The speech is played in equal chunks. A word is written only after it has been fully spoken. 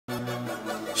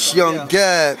Young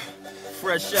Gab.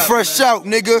 Fresh out,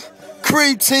 nigga.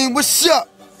 Cream Team, what's up?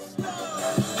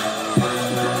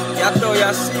 Y'all throw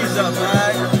y'all C's up,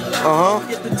 right?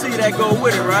 Get the T that go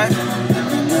with it, right?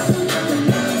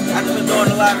 I've been doing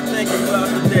a lot of thinking throughout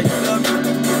the day, you know?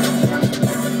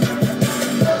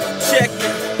 Check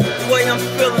it, the way I'm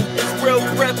feeling is real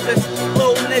reckless.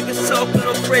 Little niggas talking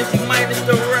no crazy minus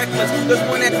the reckless. Cause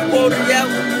when that 40 out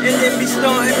and then be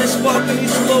starting and sparking,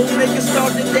 these slow niggas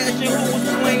started dashing who was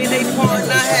playing they part.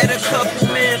 And I had a couple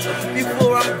mans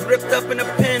before I'm gripped up in a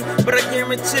pen. But I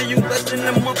guarantee you less than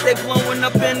a month they blowing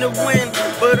up in the wind.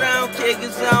 But I don't care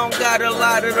cause I don't got a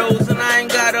lot of those. And I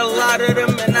ain't got a lot of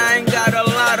them and I ain't got a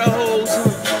lot of hoes.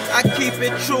 I keep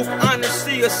it true,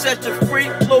 honesty is such a freak.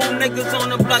 Little niggas on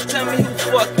the block, tell me who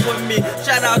fucked with me.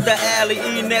 Shout out to Ali,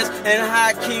 Ines, and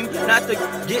Hakeem. Not to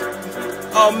get,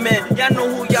 oh man, y'all know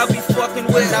who y'all be fucking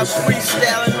with. I'm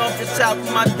freestyling off the top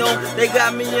of my dome. They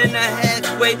got me in the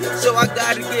halfway, so I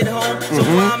gotta get home. So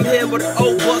while I'm here with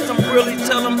old bucks, I'm really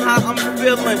telling them how I'm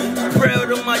feeling.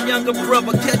 Proud of my younger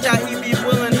brother, catch how he be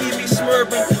willing, he be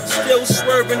swerving. Still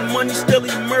swerving, money still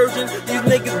emerging. These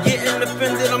niggas getting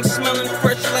offended, I'm smelling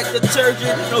fresh like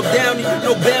detergent. No downy,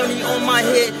 no bounty on my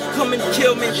head, come and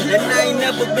kill me. And I ain't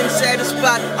never been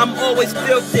satisfied, I'm always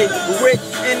filthy, rich,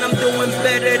 and I'm doing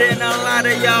better than a lot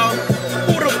of y'all.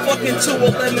 Who the fucking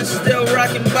 211 still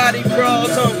rocking body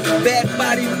bras on? Bad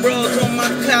body bras on my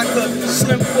cocker.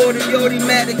 Slim 40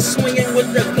 automatic swinging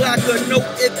with the Glocker. No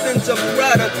ifs or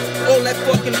product. All that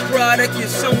fucking product is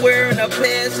somewhere in the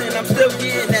past, and I'm still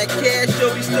getting that cash.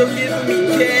 Yo, be still giving me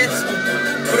cash.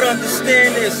 But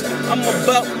understand this, I'm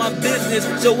about my business,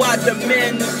 so I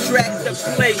demand this track to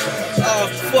play.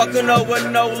 Fucking over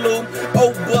no loop.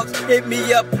 Old bucks hit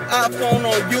me up, iPhone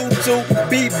on YouTube,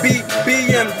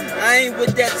 BBBM. I ain't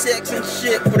with that text and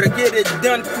shit, but I get it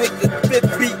done quick. The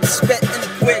 5th beat, spitting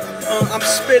quick. I'm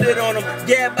spitting on them.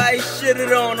 Gab, I ain't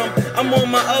shitted on them. I'm on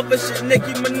my other shit,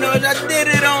 Nicki Minaj, I did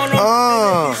it on them.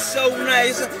 It be so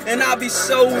nice, and I'll be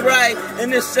so right.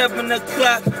 And it's 7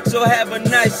 o'clock, so have a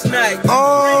nice night.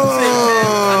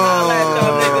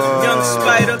 Young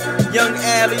Spider, Young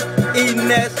Alley,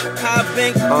 Ines, High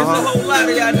Banks. There's a whole lot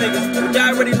of y'all niggas. But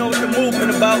y'all already know what the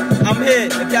movement about. I'm here.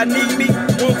 If y'all need me,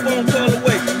 one phone call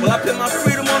away. Will I put my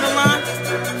freedom on the line?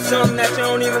 Something that you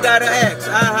don't even gotta ask.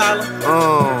 I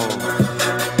holler.